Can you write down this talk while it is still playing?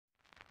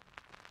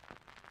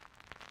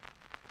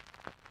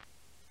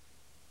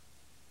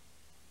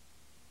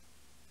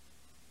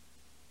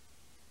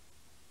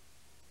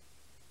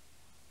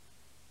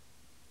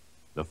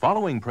The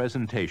following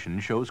presentation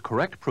shows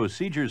correct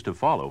procedures to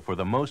follow for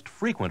the most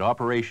frequent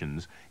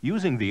operations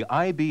using the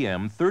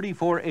IBM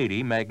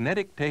 3480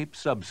 magnetic tape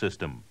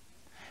subsystem.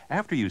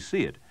 After you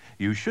see it,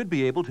 you should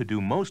be able to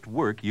do most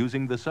work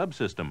using the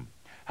subsystem.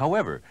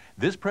 However,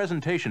 this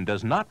presentation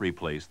does not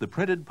replace the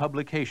printed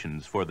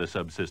publications for the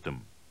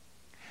subsystem.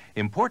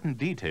 Important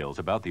details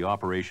about the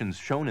operations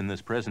shown in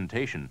this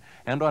presentation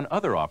and on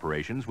other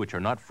operations which are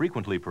not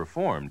frequently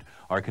performed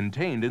are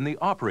contained in the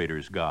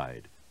operator's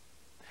guide.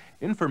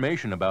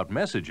 Information about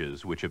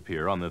messages which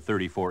appear on the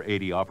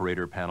 3480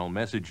 operator panel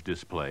message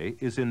display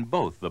is in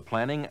both the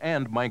Planning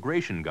and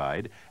Migration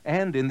Guide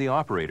and in the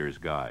Operator's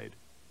Guide.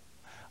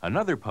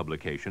 Another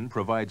publication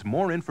provides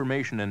more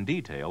information and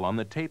detail on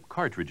the tape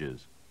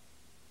cartridges.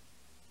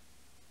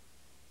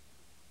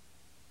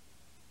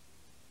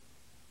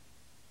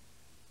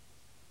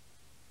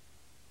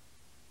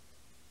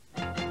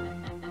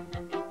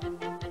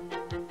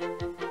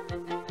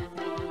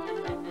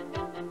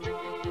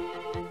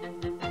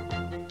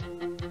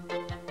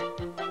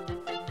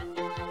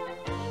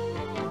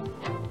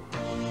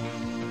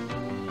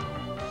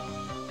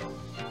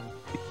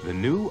 The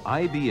new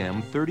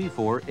IBM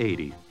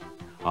 3480,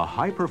 a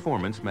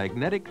high-performance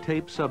magnetic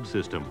tape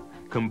subsystem,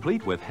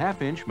 complete with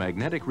half-inch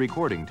magnetic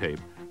recording tape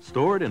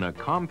stored in a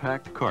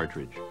compact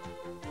cartridge.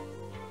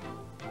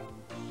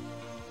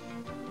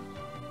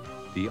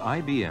 The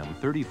IBM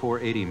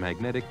 3480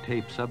 magnetic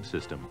tape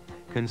subsystem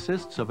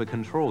consists of a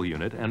control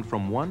unit and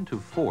from 1 to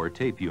 4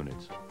 tape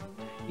units.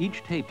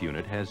 Each tape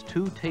unit has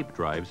 2 tape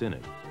drives in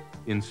it.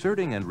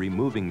 Inserting and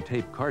removing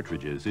tape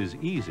cartridges is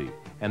easy,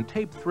 and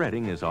tape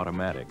threading is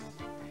automatic.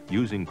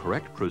 Using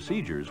correct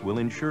procedures will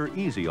ensure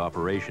easy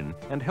operation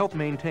and help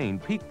maintain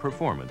peak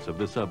performance of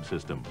the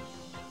subsystem.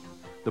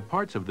 The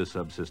parts of the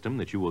subsystem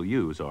that you will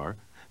use are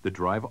the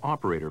drive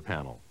operator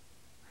panel,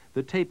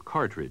 the tape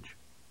cartridge,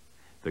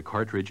 the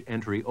cartridge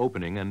entry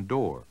opening and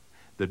door,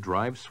 the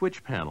drive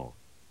switch panel,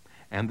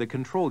 and the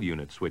control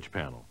unit switch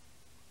panel.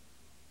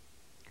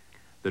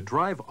 The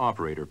drive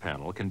operator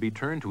panel can be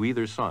turned to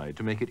either side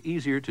to make it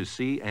easier to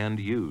see and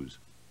use.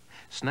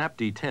 Snap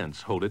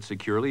detents hold it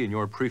securely in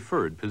your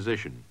preferred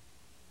position.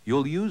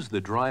 You'll use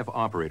the drive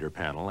operator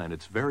panel and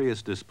its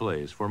various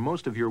displays for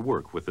most of your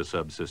work with the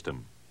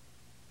subsystem.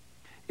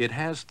 It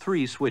has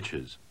 3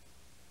 switches: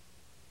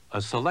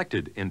 a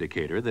selected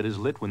indicator that is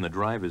lit when the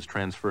drive is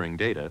transferring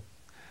data,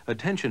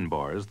 attention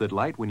bars that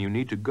light when you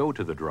need to go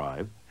to the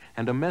drive,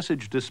 and a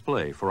message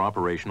display for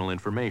operational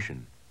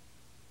information.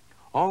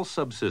 All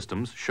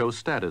subsystems show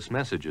status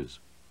messages.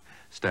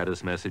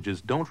 Status messages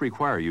don't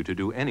require you to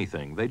do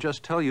anything, they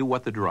just tell you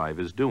what the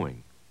drive is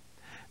doing.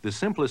 The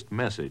simplest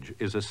message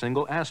is a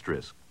single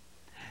asterisk.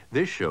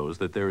 This shows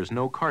that there is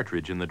no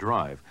cartridge in the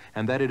drive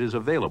and that it is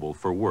available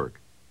for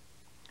work.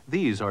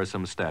 These are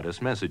some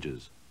status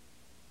messages.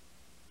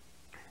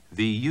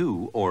 The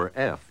U or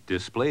F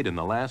displayed in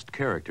the last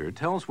character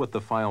tells what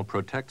the file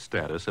protect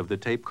status of the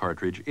tape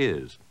cartridge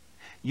is.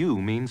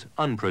 U means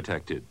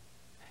unprotected.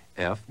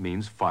 F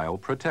means file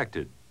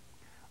protected.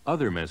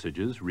 Other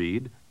messages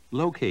read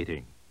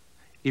locating,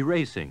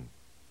 erasing,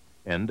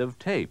 end of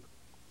tape,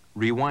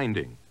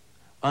 rewinding,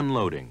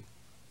 unloading.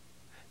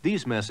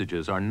 These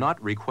messages are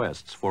not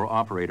requests for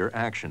operator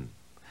action.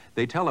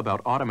 They tell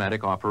about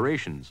automatic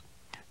operations.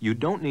 You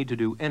don't need to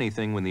do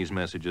anything when these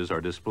messages are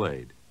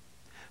displayed.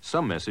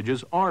 Some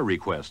messages are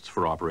requests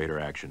for operator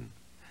action.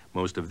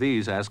 Most of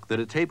these ask that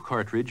a tape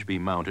cartridge be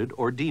mounted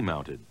or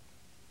demounted.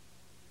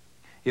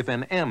 If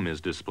an M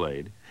is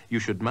displayed, you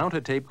should mount a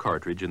tape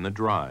cartridge in the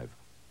drive.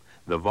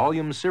 The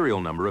volume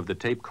serial number of the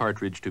tape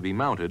cartridge to be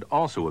mounted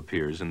also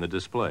appears in the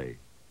display.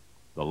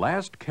 The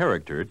last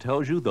character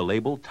tells you the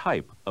label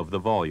type of the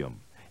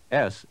volume.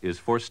 S is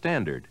for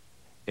standard.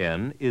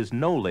 N is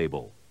no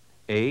label.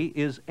 A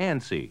is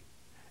ANSI.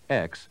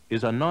 X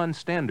is a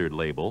non-standard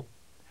label.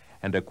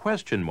 And a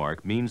question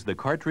mark means the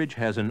cartridge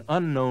has an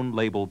unknown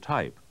label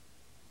type.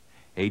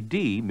 A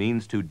D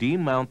means to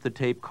demount the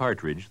tape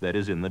cartridge that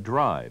is in the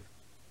drive.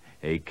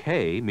 A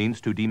K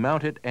means to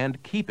demount it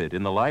and keep it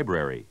in the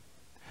library.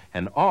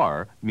 An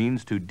R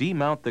means to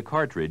demount the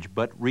cartridge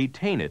but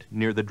retain it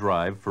near the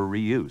drive for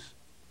reuse.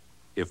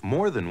 If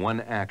more than one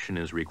action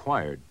is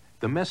required,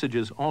 the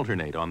messages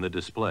alternate on the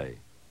display.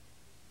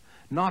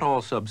 Not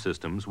all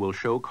subsystems will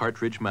show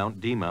cartridge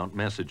mount-demount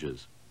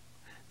messages.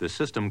 The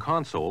system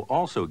console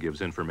also gives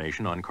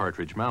information on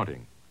cartridge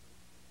mounting.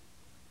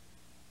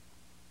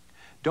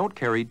 Don't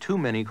carry too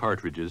many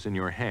cartridges in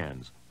your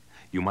hands.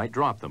 You might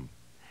drop them.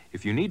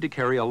 If you need to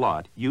carry a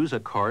lot, use a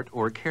cart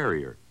or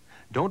carrier.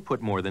 Don't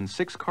put more than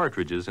 6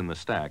 cartridges in the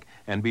stack,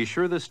 and be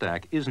sure the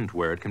stack isn't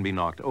where it can be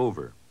knocked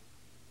over.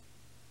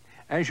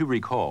 As you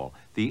recall,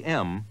 the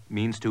M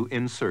means to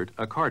insert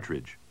a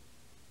cartridge.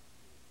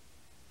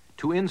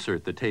 To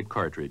insert the tape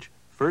cartridge,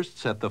 first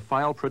set the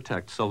File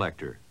Protect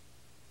selector.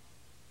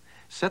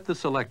 Set the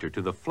selector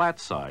to the flat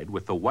side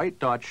with the white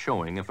dot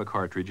showing if a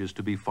cartridge is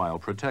to be file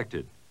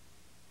protected.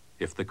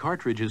 If the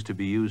cartridge is to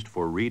be used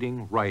for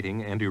reading,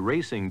 writing, and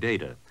erasing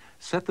data,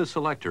 set the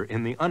selector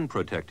in the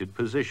unprotected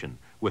position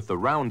with the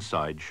round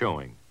side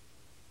showing.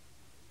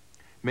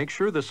 Make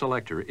sure the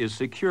selector is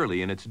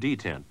securely in its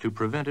detent to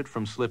prevent it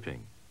from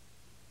slipping.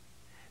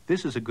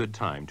 This is a good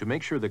time to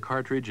make sure the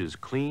cartridge is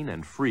clean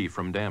and free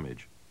from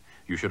damage.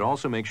 You should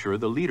also make sure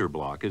the leader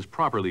block is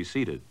properly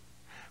seated.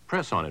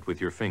 Press on it with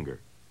your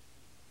finger.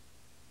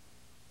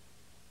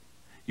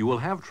 You will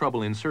have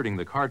trouble inserting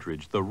the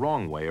cartridge the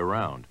wrong way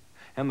around,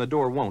 and the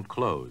door won't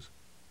close.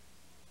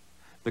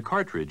 The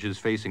cartridge is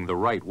facing the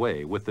right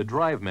way with the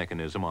drive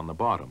mechanism on the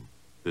bottom,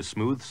 the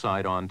smooth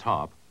side on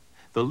top,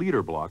 the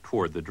leader block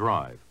toward the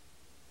drive.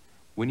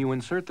 When you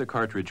insert the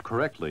cartridge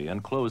correctly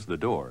and close the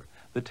door,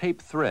 the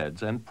tape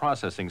threads and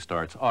processing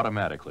starts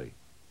automatically.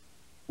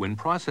 When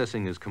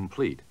processing is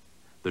complete,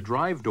 the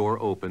drive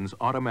door opens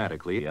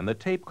automatically and the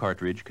tape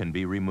cartridge can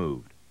be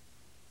removed.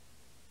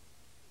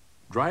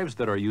 Drives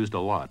that are used a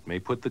lot may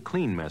put the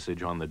clean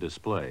message on the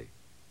display.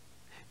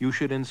 You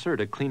should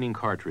insert a cleaning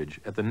cartridge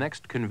at the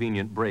next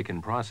convenient break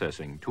in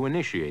processing to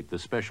initiate the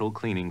special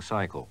cleaning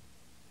cycle.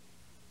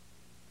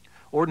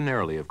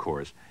 Ordinarily, of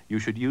course, you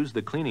should use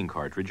the cleaning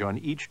cartridge on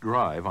each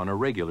drive on a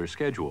regular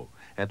schedule,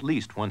 at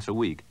least once a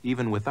week,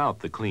 even without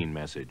the clean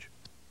message.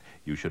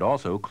 You should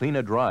also clean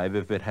a drive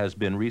if it has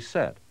been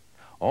reset.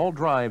 All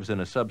drives in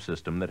a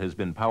subsystem that has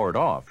been powered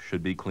off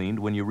should be cleaned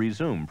when you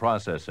resume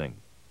processing.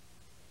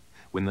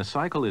 When the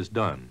cycle is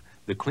done,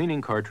 the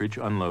cleaning cartridge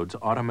unloads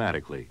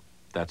automatically.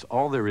 That's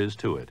all there is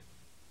to it.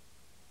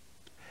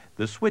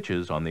 The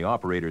switches on the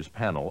operator's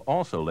panel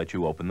also let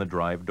you open the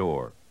drive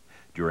door.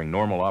 During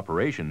normal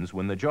operations,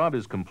 when the job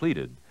is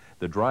completed,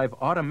 the drive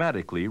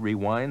automatically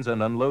rewinds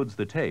and unloads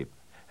the tape,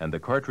 and the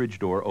cartridge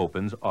door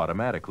opens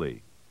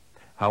automatically.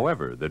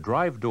 However, the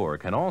drive door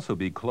can also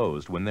be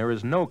closed when there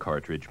is no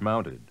cartridge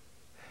mounted.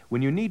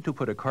 When you need to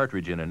put a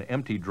cartridge in an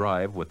empty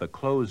drive with a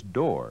closed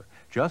door,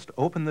 just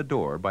open the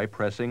door by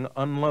pressing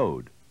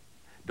Unload.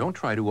 Don't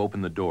try to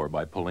open the door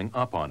by pulling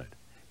up on it.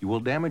 You will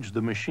damage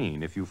the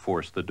machine if you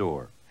force the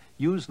door.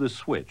 Use the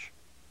switch.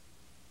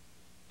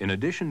 In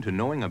addition to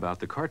knowing about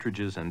the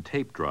cartridges and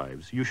tape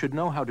drives, you should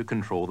know how to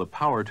control the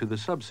power to the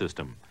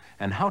subsystem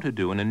and how to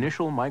do an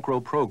initial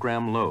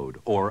microprogram load,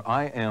 or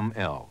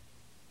IML.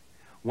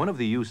 One of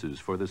the uses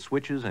for the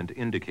switches and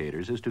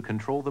indicators is to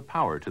control the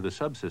power to the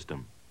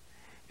subsystem.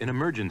 In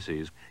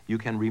emergencies, you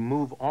can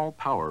remove all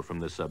power from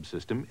the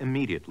subsystem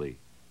immediately.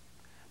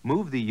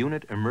 Move the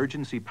unit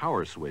emergency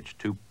power switch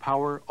to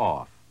Power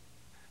Off.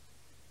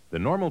 The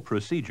normal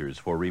procedures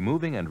for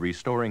removing and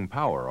restoring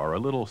power are a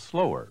little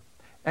slower.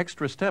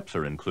 Extra steps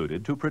are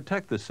included to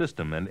protect the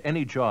system and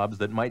any jobs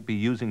that might be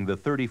using the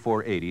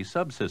 3480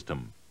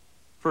 subsystem.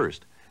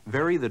 First,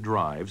 vary the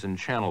drives and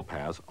channel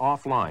paths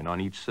offline on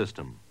each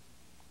system.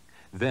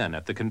 Then,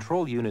 at the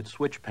control unit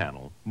switch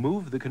panel,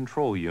 move the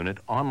control unit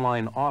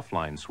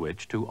online-offline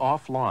switch to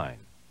offline.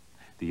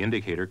 The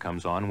indicator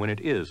comes on when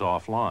it is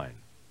offline.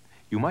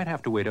 You might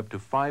have to wait up to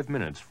 5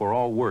 minutes for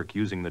all work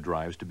using the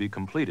drives to be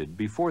completed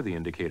before the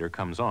indicator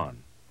comes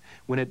on.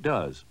 When it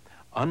does,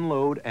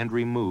 unload and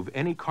remove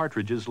any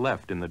cartridges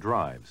left in the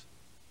drives.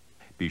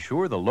 Be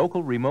sure the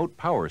local remote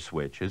power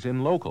switch is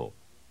in local.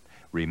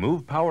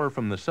 Remove power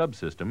from the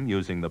subsystem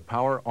using the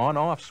power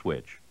on-off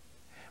switch.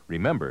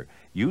 Remember,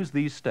 use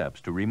these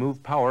steps to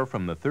remove power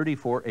from the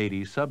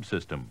 3480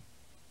 subsystem.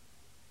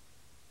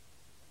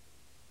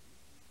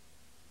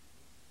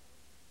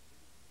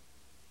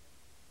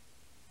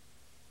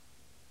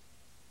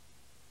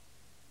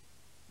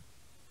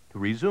 To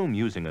resume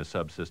using a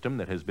subsystem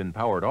that has been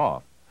powered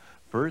off,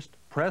 first,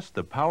 press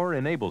the Power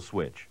Enable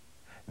switch.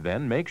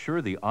 Then make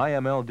sure the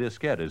IML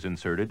diskette is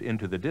inserted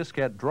into the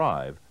diskette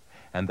drive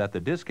and that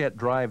the diskette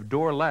drive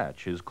door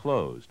latch is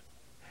closed.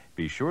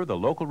 Be sure the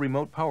local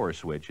remote power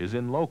switch is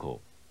in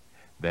local.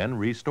 Then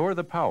restore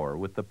the power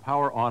with the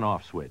Power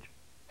On-Off switch.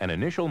 An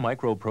initial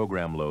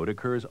microprogram load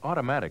occurs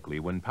automatically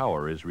when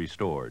power is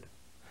restored.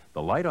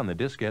 The light on the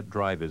diskette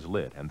drive is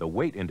lit and the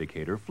wait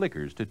indicator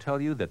flickers to tell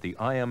you that the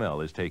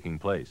IML is taking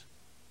place.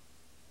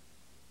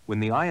 When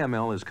the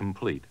IML is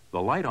complete,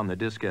 the light on the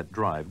diskette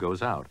drive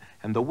goes out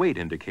and the wait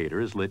indicator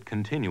is lit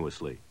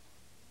continuously.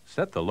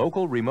 Set the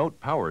local remote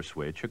power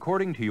switch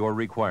according to your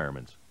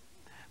requirements.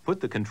 Put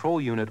the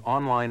control unit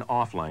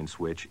online-offline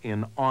switch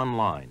in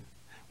online.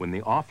 When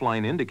the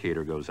offline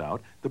indicator goes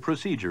out, the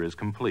procedure is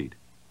complete.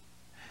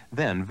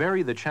 Then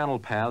vary the channel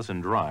paths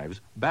and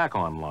drives back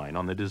online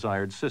on the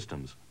desired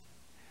systems.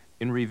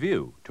 In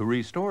review, to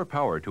restore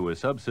power to a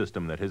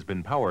subsystem that has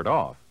been powered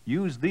off,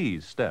 use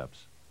these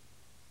steps.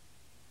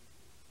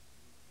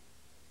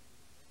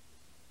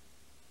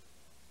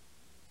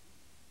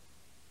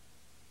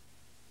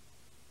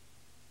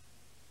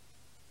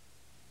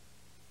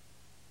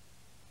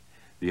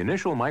 The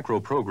initial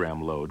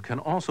microprogram load can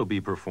also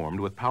be performed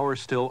with power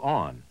still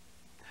on.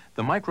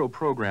 The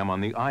microprogram on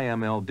the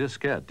IML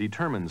diskette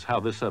determines how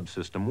the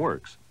subsystem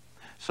works.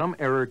 Some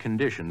error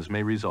conditions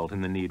may result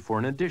in the need for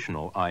an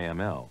additional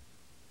IML.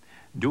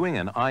 Doing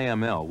an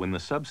IML when the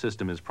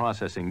subsystem is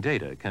processing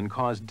data can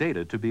cause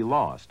data to be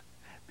lost.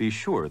 Be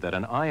sure that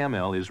an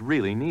IML is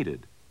really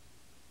needed.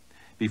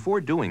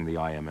 Before doing the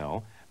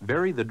IML,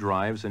 vary the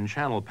drives and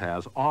channel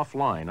paths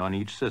offline on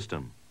each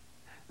system.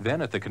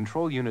 Then at the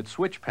control unit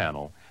switch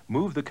panel,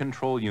 Move the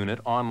control unit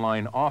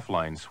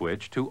online-offline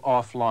switch to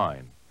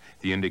offline.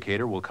 The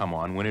indicator will come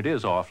on when it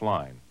is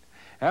offline.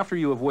 After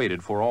you have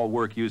waited for all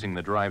work using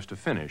the drives to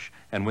finish,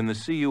 and when the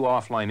CU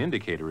offline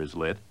indicator is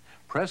lit,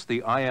 press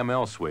the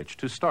IML switch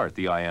to start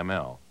the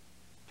IML.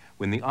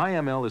 When the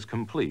IML is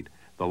complete,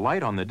 the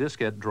light on the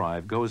diskette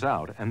drive goes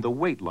out and the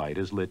wait light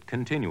is lit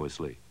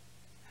continuously.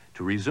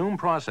 To resume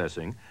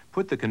processing,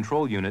 put the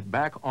control unit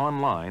back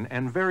online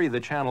and vary the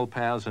channel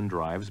paths and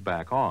drives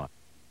back on.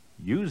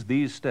 Use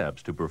these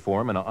steps to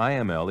perform an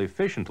IML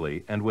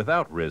efficiently and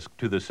without risk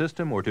to the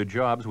system or to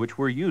jobs which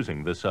were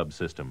using the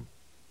subsystem.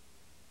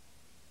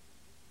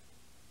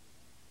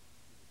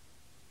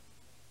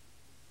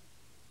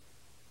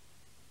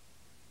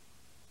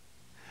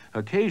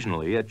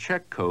 Occasionally, a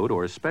check code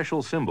or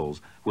special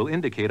symbols will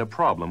indicate a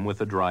problem with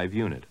the drive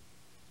unit.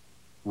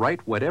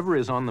 Write whatever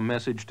is on the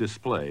message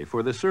display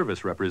for the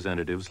service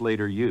representative's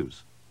later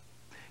use.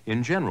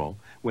 In general,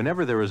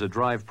 whenever there is a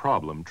drive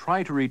problem,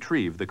 try to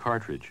retrieve the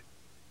cartridge.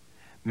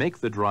 Make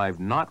the drive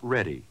not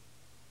ready.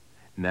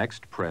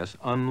 Next, press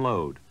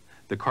Unload.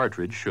 The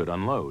cartridge should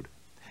unload.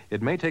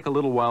 It may take a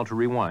little while to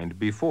rewind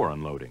before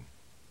unloading.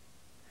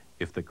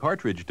 If the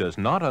cartridge does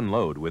not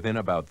unload within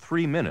about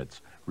 3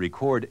 minutes,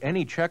 record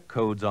any check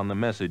codes on the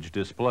message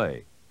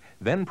display.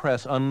 Then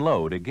press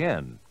Unload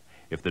again.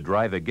 If the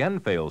drive again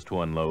fails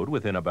to unload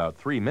within about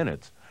 3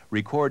 minutes,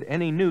 record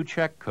any new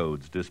check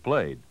codes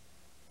displayed.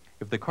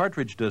 If the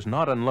cartridge does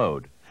not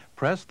unload,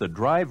 press the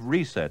drive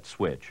reset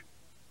switch.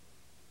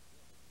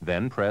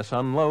 Then press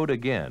Unload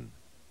again.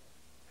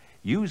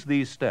 Use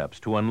these steps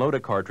to unload a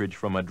cartridge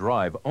from a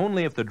drive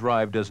only if the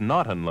drive does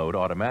not unload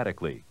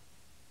automatically.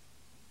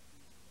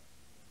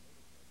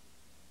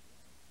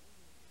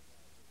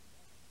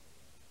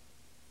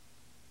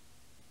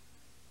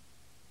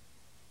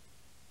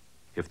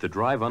 If the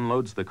drive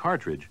unloads the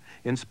cartridge,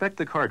 inspect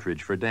the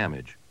cartridge for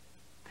damage.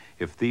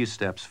 If these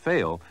steps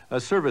fail,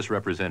 a service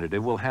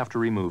representative will have to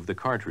remove the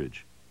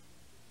cartridge.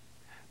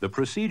 The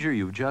procedure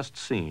you've just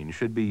seen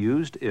should be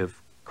used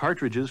if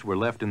cartridges were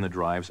left in the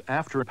drives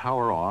after a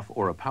power off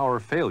or a power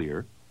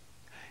failure,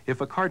 if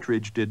a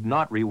cartridge did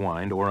not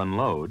rewind or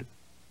unload,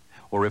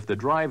 or if the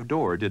drive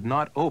door did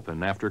not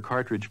open after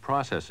cartridge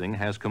processing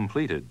has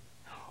completed,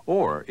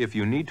 or if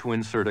you need to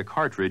insert a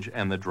cartridge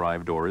and the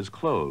drive door is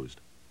closed.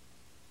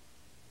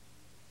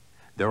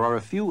 There are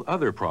a few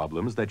other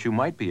problems that you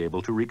might be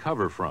able to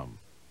recover from.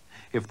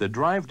 If the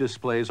drive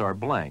displays are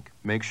blank,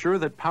 make sure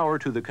that power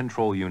to the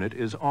control unit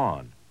is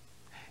on.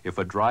 If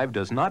a drive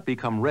does not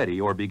become ready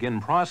or begin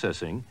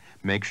processing,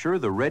 make sure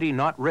the Ready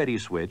Not Ready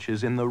switch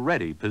is in the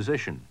ready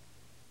position.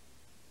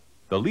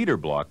 The leader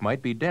block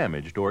might be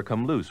damaged or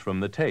come loose from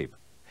the tape.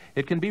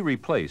 It can be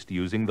replaced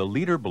using the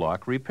leader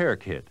block repair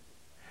kit.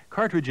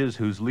 Cartridges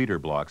whose leader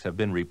blocks have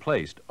been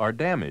replaced are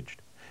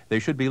damaged. They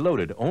should be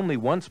loaded only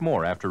once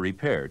more after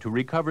repair to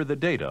recover the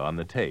data on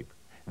the tape.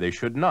 They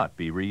should not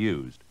be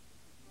reused.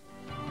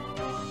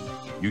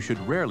 You should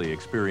rarely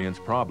experience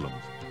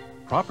problems.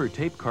 Proper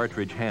tape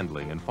cartridge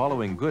handling and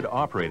following good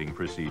operating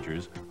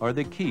procedures are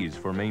the keys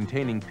for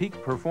maintaining peak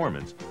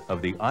performance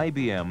of the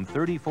IBM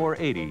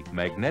 3480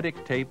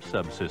 magnetic tape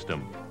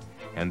subsystem.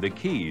 And the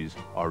keys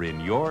are in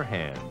your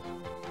hands.